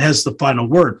 God has the final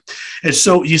word. And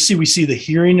so we see the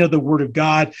hearing of the word of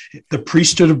God, the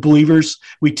priesthood of believers.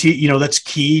 We teach, that's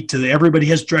key to everybody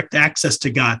has direct access to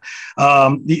God.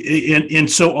 And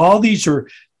so all these are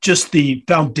just the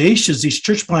foundations these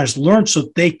church planners learn so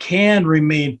they can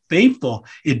remain faithful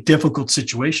in difficult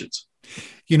situations.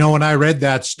 When I read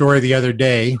that story the other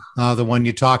day, the one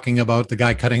you're talking about, the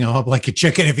guy cutting him up like a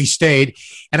chicken if he stayed,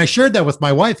 and I shared that with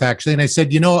my wife, actually, and I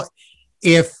said,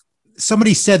 if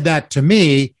somebody said that to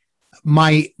me,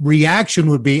 my reaction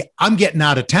would be, I'm getting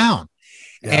out of town.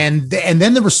 Yeah. And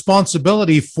then the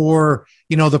responsibility for,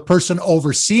 the person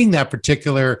overseeing that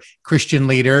particular Christian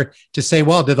leader to say,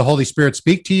 well, did the Holy Spirit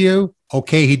speak to you?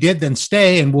 Okay, he did, then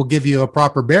stay and we'll give you a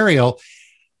proper burial.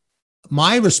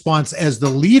 My response as the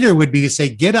leader would be to say,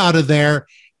 get out of there.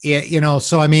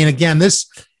 So, again,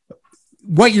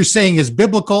 what you're saying is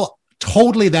biblical.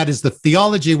 Totally. That is the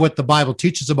theology, what the Bible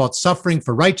teaches about suffering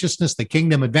for righteousness, the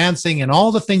kingdom advancing, and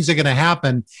all the things that are going to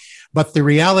happen. But the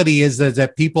reality is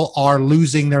that people are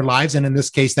losing their lives. And in this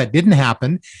case, that didn't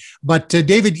happen. But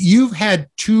David, you've had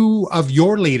two of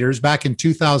your leaders back in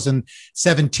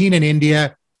 2017 in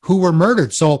India who were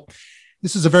murdered. So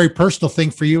this is a very personal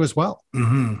thing for you as well.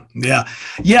 Mm-hmm.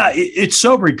 Yeah. It's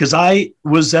sobering, because I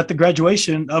was at the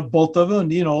graduation of both of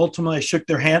them. And, ultimately I shook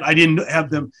their hand. I didn't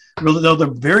have them really know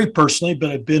them very personally,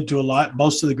 but I've been to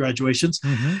most of the graduations.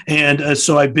 Mm-hmm. And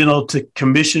so I've been able to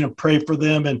commission and pray for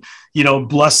them and,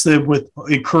 bless them with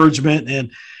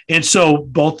encouragement. And so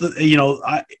both,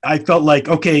 I felt like,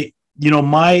 okay,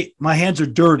 my hands are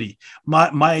dirty.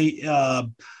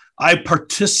 I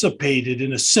participated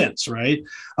in a sense, right,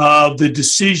 of the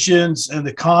decisions and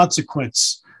the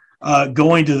consequence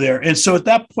going to there. And so at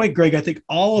that point, Greg, I think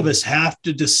all of us have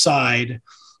to decide,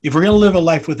 if we're going to live a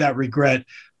life without regret,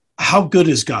 how good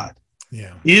is God?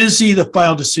 Yeah. Is he the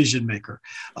final decision maker?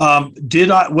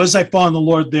 Was I following the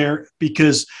Lord there?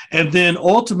 And then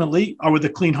ultimately, with a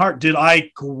clean heart, did I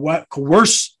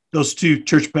coerce those two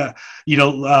church,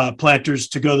 planters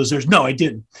to go to those? No, I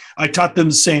didn't. I taught them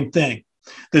the same thing,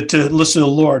 that to listen to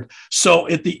the Lord. So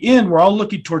at the end, we're all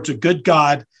looking towards a good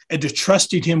God and to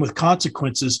trusting him with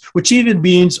consequences, which even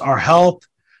means our health,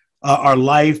 our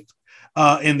life,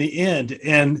 in the end.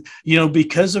 And,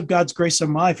 because of God's grace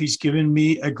in my life, he's given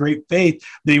me a great faith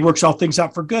that he works all things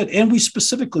out for good. And we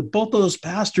specifically, both of those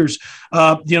pastors,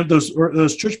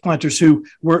 those church planters who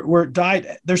were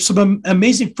died, there's some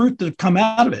amazing fruit that have come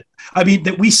out of it. I mean,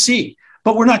 that we see,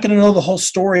 but we're not going to know the whole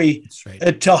story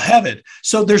until heaven.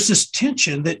 So there's this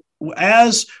tension that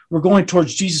as we're going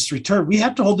towards Jesus' return, we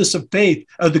have to hold this in faith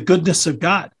of the goodness of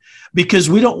God, because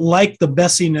we don't like the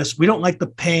messiness. We don't like the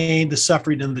pain, the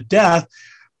suffering, and the death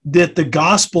that the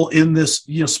gospel in this,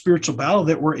 spiritual battle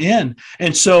that we're in.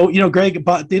 And so, Greg,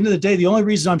 but at the end of the day, the only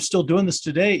reason I'm still doing this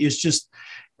today is just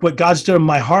what God's done in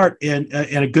my heart and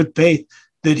a good faith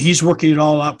that he's working it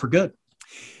all out for good.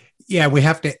 Yeah, we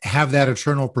have to have that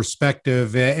eternal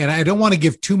perspective. And I don't want to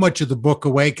give too much of the book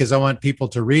away because I want people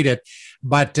to read it.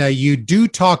 But you do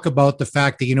talk about the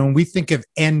fact that, when we think of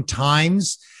end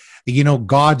times,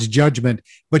 God's judgment,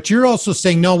 but you're also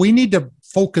saying, no, we need to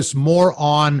focus more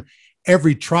on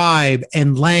every tribe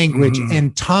and language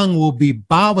and tongue will be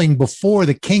bowing before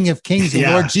the King of Kings, the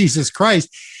Lord Jesus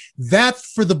Christ. That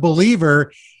for the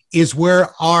believer is where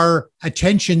our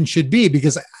attention should be,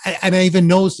 because I even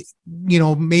know,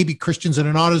 maybe Christians that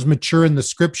are not as mature in the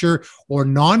scripture or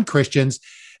non-Christians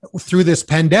through this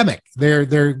pandemic. They're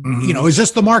is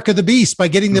this the mark of the beast by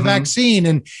getting the vaccine?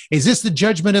 And is this the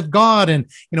judgment of God? And,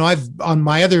 I've on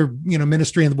my other,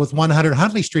 ministry with 100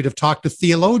 Huntley Street have talked to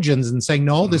theologians and saying,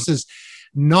 no, this is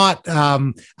not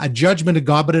a judgment of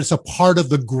God, but it's a part of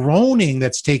the groaning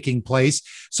that's taking place.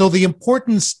 So the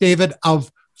importance, David,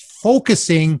 of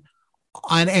focusing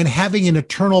on and having an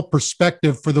eternal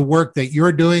perspective for the work that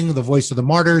you're doing, the Voice of the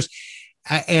Martyrs,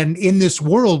 and in this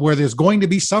world where there's going to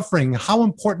be suffering, how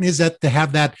important is that to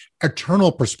have that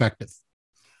eternal perspective?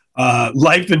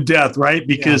 Life and death, right?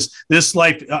 Because this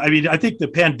life, I think the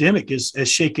pandemic has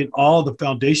shaken all the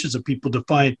foundations of people to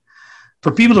find,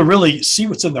 for people to really see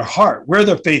what's in their heart, where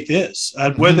their faith is,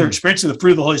 whether they're experiencing the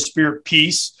fruit of the Holy Spirit,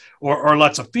 peace, or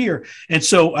lots of fear. And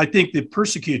so I think the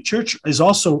persecuted church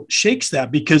also shakes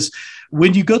that, because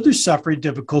when you go through suffering,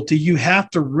 difficulty, you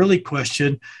have to really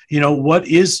question, what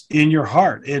is in your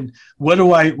heart and what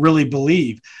do I really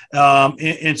believe?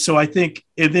 And so I think,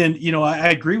 and then, I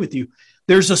agree with you.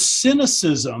 There's a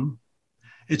cynicism.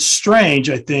 It's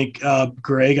strange, I think,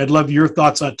 Greg, I'd love your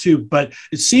thoughts on it too, but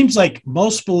it seems like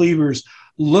most believers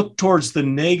look towards the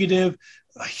negative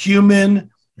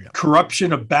human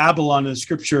corruption of Babylon in the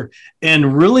scripture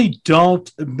and really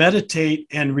don't meditate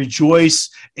and rejoice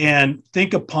and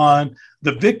think upon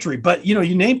the victory. But,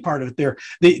 you name part of it there.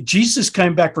 Jesus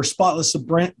came back for spotless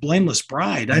and blameless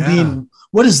bride. I mean,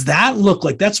 what does that look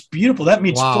like? That's beautiful. That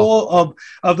means full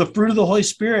of the fruit of the Holy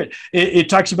Spirit. It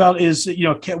talks about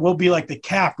we'll be like the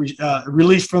calf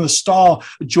released from the stall,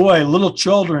 joy, little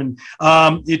children.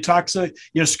 It talks,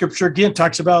 scripture again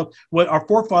talks about what our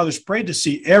forefathers prayed to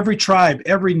see, every tribe,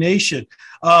 every nation.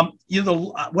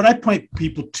 What I point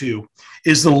people to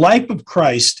is the life of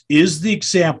Christ is the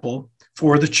example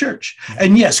for the church.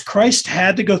 And yes, Christ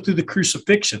had to go through the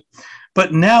crucifixion,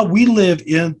 but now we live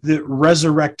in the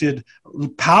resurrected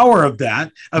power of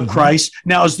Christ.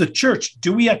 Now, as the church,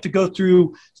 do we have to go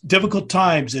through difficult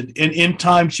times and in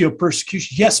times,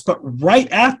 persecution? Yes, but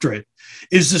right after it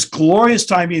is this glorious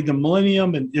time, the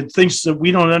millennium and things that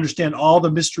we don't understand all the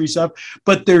mysteries of,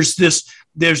 but there's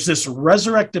this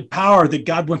resurrected power that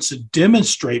God wants to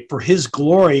demonstrate for his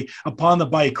glory upon the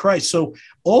body of Christ. So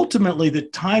ultimately the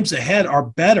times ahead are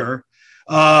better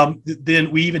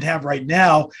than we even have right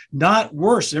now, not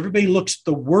worse. Everybody looks at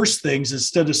the worst things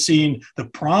instead of seeing the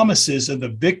promises and the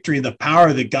victory and the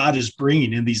power that God is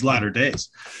bringing in these latter days.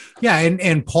 Yeah.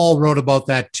 And Paul wrote about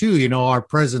that too, our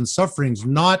present sufferings,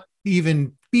 not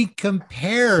even be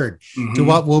compared to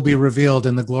what will be revealed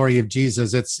in the glory of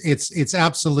Jesus. It's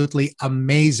absolutely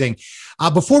amazing.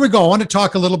 Before we go, I want to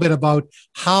talk a little bit about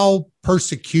how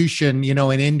persecution,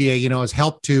 in India, has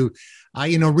helped to,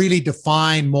 really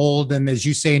define, mold, and as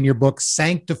you say in your book,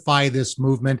 sanctify this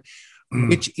movement,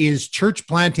 which is church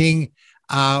planting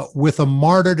with a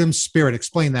martyrdom spirit.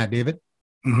 Explain that, David.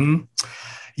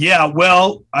 Yeah,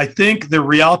 well, I think the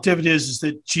reality of it is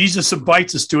that Jesus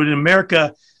invites us to it. In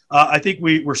America, I think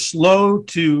we're slow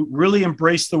to really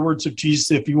embrace the words of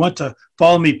Jesus. If you want to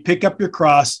follow me, pick up your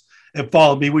cross and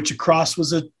follow me, which a cross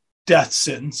was a death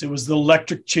sentence. It was the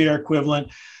electric chair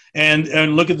equivalent. And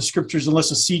look at the scriptures,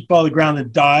 unless a seed fall to the ground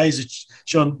and dies, it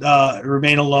shall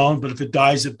remain alone. But if it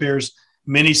dies, it bears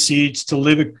many seeds, to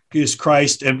live is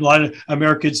Christ. And a lot of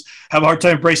Americans have a hard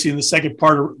time embracing the second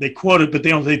part. They quote it, but they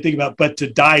don't really think about, but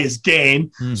to die is gain.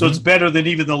 Mm-hmm. So it's better than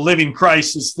even the living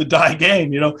Christ is the die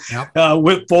gain,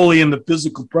 with fully in the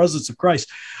physical presence of Christ.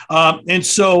 And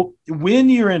so when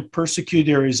you're in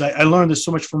persecuted areas, I learned this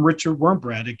so much from Richard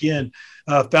Wurmbrand, again,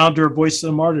 founder of Voice of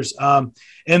the Martyrs,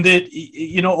 and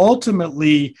that,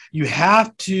 ultimately you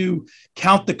have to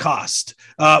count the cost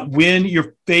when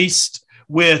you're faced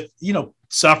with,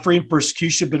 suffering,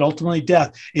 persecution, but ultimately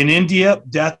death. In India,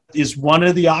 death is one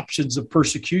of the options of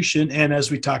persecution. And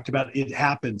as we talked about, it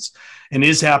happens and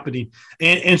is happening.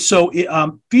 And so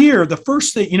fear, the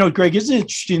first thing, Greg, isn't it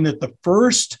interesting that the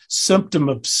first symptom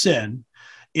of sin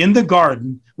in the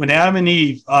garden, when Adam and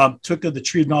Eve took of the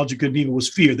tree of knowledge of good and evil, was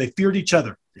fear. They feared each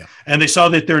other. Yeah. And they saw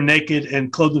that they're naked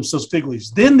and clothed themselves fig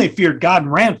leaves. Then they feared God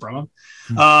and ran from him.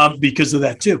 Because of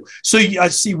that too. So I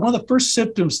see one of the first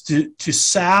symptoms to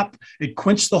sap and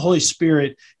quench the Holy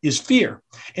Spirit is fear.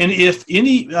 And if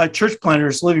any church planter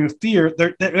is living with fear,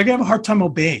 they're going to have a hard time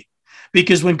obeying,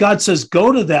 because when God says,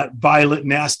 go to that violent,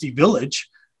 nasty village,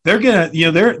 they're going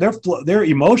to, their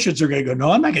emotions are going to go,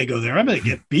 no, I'm not going to go there. I'm going to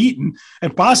get beaten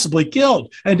and possibly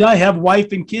killed. And I have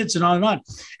wife and kids and on and on.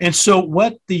 And so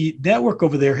what the network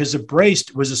over there has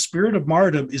embraced was a spirit of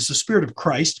martyrdom, is the spirit of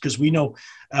Christ, because we know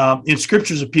in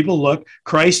scriptures, if people look,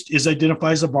 Christ is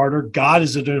identified as a martyr. God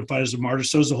is identified as a martyr.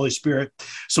 So is the Holy Spirit.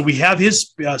 So we have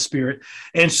his spirit.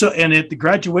 And at the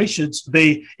graduations,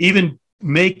 they even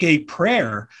make a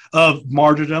prayer of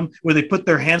martyrdom where they put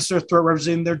their hands to their throat,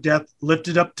 representing their death, lift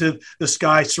it up to the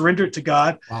sky, surrender it to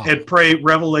God, and pray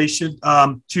Revelation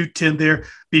 2:10 there,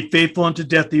 be faithful unto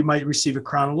death that you might receive a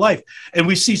crown of life. And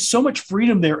we see so much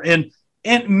freedom there.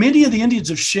 And many of the Indians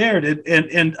have shared it,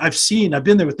 and I've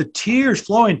been there with the tears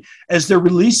flowing as they're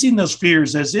releasing those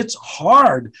fears, as it's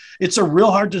hard. It's a real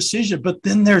hard decision, but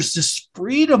then there's this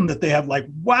freedom that they have, like,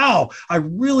 wow, I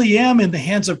really am in the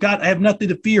hands of God. I have nothing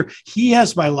to fear. He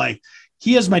has my life.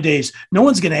 He has my days. No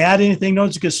one's going to add anything. No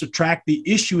one's going to subtract. The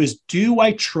issue is, do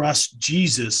I trust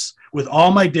Jesus with all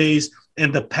my days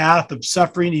and the path of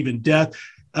suffering, even death,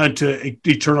 unto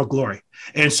eternal glory?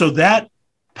 And so that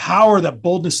power, that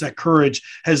boldness, that courage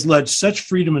has led such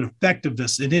freedom and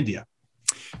effectiveness in India.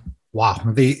 Wow.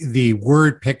 The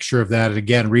word picture of that,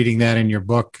 again, reading that in your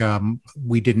book,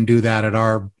 we didn't do that at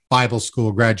our Bible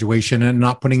school graduation, and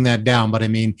not putting that down. But I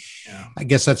mean, I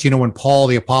guess that's, when Paul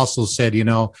the apostle said,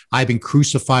 I've been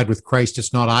crucified with Christ.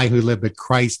 It's not I who live, but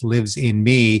Christ lives in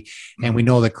me. Mm-hmm. And we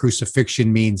know that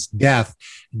crucifixion means death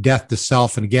to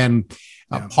self. And again,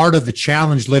 part of the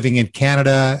challenge living in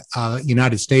Canada,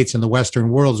 United States, and the Western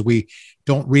world is we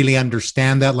don't really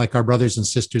understand that, like our brothers and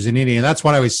sisters in India. And that's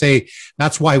what I would say.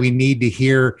 That's why we need to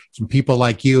hear some people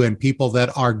like you and people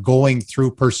that are going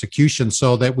through persecution,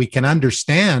 so that we can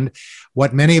understand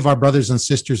what many of our brothers and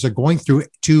sisters are going through,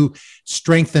 to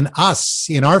strengthen us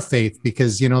in our faith,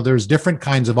 because, there's different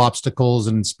kinds of obstacles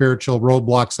and spiritual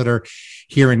roadblocks that are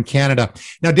here in Canada.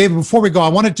 Now, David, before we go, I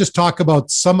want to just talk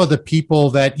about some of the people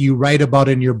that you write about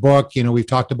in your book. We've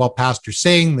talked about Pastor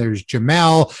Singh, there's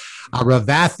Jamel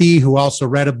Ravathi, who also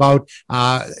read about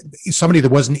somebody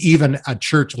that wasn't even a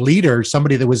church leader,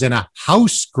 somebody that was in a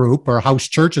house group, or house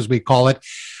church, as we call it.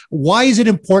 Why is it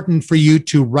important for you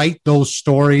to write those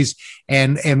stories?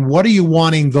 And what are you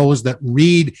wanting those that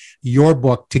read your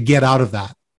book to get out of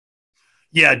that?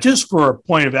 Yeah, just for a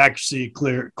point of accuracy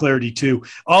and clarity too,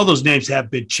 all those names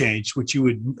have been changed, which you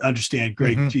would understand,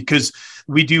 Greg, because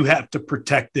we do have to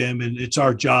protect them. And it's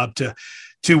our job to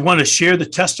want to share the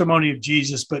testimony of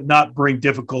Jesus, but not bring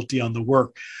difficulty on the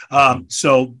work.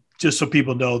 So just so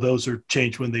people know, those are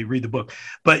changed when they read the book.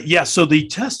 But yeah, so the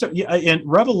in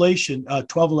Revelation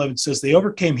 12:11 says they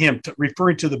overcame him,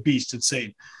 referring to the beast and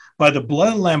Satan, by the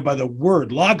blood of the Lamb, by the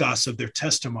word, logos, of their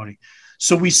testimony.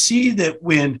 So we see that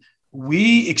when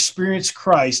we experience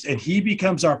Christ and he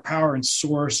becomes our power and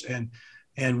source,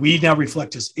 and we now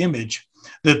reflect his image,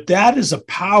 that is a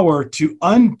power to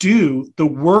undo the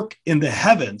work in the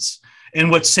heavens and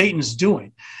what Satan's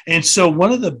doing. And so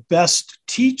one of the best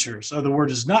teachers of the word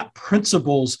is not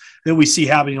principles that we see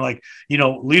happening, like,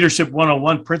 leadership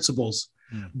 101 principles,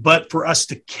 but for us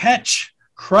to catch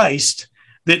Christ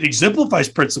that exemplifies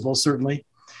principles, certainly.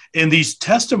 And these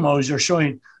testimonies are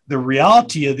showing the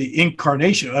reality of the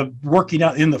incarnation, of working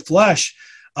out in the flesh,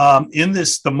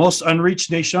 the most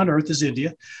unreached nation on earth is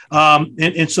India.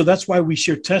 And so that's why we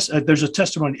share there's a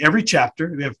testimony every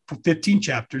chapter. We have 15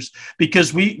 chapters,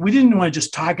 because we didn't want to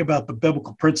just talk about the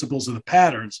biblical principles and the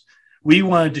patterns. We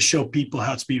wanted to show people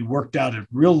how it's being worked out in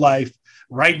real life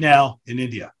right now in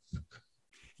India.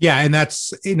 Yeah, and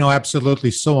that's,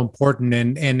 absolutely so important.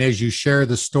 And as you share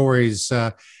the stories,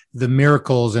 the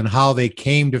miracles and how they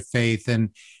came to faith. And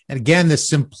again, the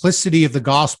simplicity of the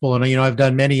gospel. And, I've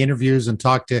done many interviews and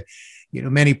talked to,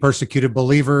 many persecuted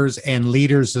believers and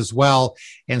leaders as well,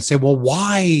 and say, well,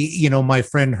 why, my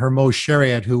friend Hermos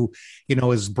Shariat, who,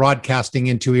 is broadcasting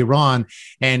into Iran.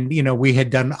 And, we had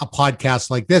done a podcast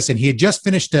like this, and he had just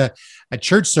finished a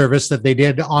church service that they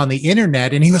did on the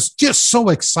internet. And he was just so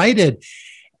excited.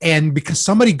 And because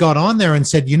somebody got on there and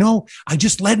said, I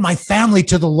just led my family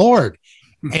to the Lord.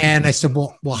 And I said,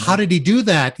 well, how did he do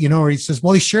that? Or he says,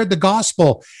 well, he shared the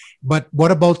gospel. But what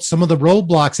about some of the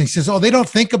roadblocks? And he says, oh, they don't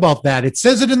think about that. It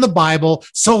says it in the Bible,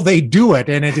 so they do it.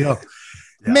 And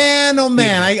man, oh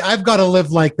man, I've got to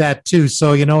live like that too.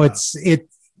 So,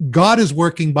 God is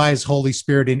working by his Holy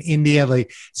Spirit in India.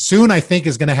 Soon, I think,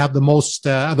 is going to have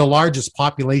the largest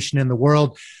population in the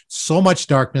world. So much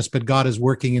darkness, but God is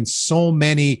working in so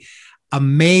many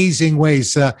amazing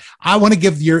ways. I want to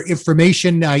give your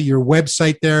information, your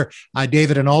website there,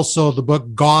 David, and also the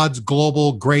book, God's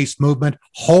Global Grace Movement,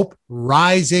 Hope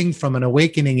Rising from an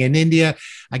Awakening in India.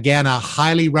 Again, I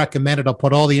highly recommend it. I'll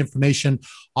put all the information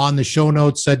on the show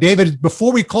notes. David,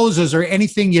 before we close, is there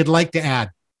anything you'd like to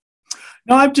add?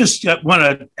 No, I just want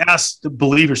to ask the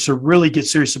believers to really get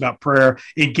serious about prayer,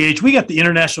 engage. We got the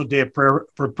International Day of Prayer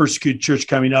for Persecuted Church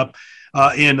coming up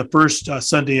in the first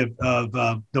Sunday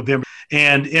of November.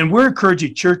 And we're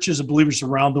encouraging churches and believers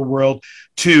around the world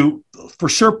to, for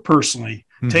sure, personally,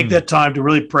 take that time to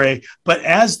really pray, but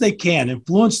as they can,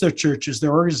 influence their churches,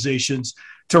 their organizations,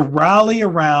 to rally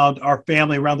around our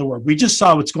family around the world. We just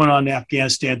saw what's going on in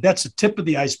Afghanistan. That's the tip of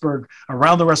the iceberg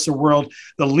around the rest of the world.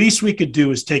 The least we could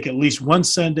do is take at least one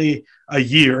Sunday a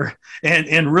year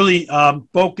and really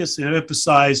focus and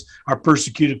emphasize our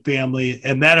persecuted family.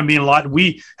 And that'll mean a lot.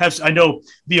 We have, I know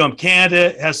VOM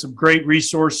Canada has some great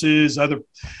resources, other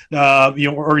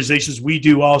organizations we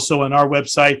do also on our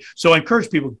website. So I encourage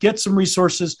people, get some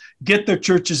resources, get their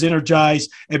churches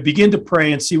energized, and begin to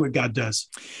pray and see what God does.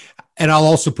 And I'll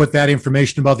also put that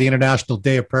information about the International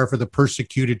Day of Prayer for the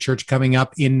Persecuted Church coming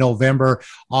up in November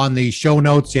on the show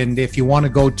notes. And if you want to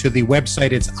go to the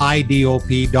website, it's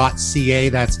idop.ca.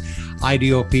 That's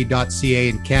idop.ca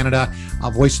in Canada.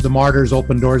 Voice of the Martyrs,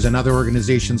 Open Doors, and other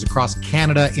organizations across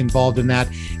Canada involved in that.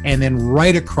 And then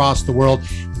right across the world.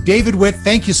 David Witt,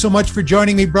 thank you so much for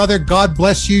joining me, brother. God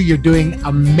bless you. You're doing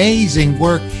amazing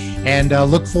work. And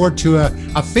look forward to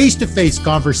a face-to-face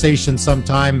conversation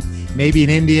sometime, maybe in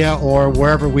India or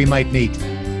wherever we might meet.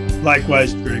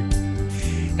 Likewise, Greg.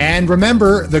 And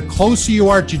remember, the closer you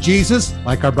are to Jesus,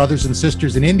 like our brothers and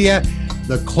sisters in India,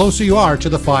 the closer you are to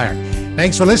the fire.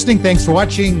 Thanks for listening. Thanks for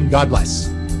watching. God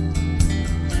bless.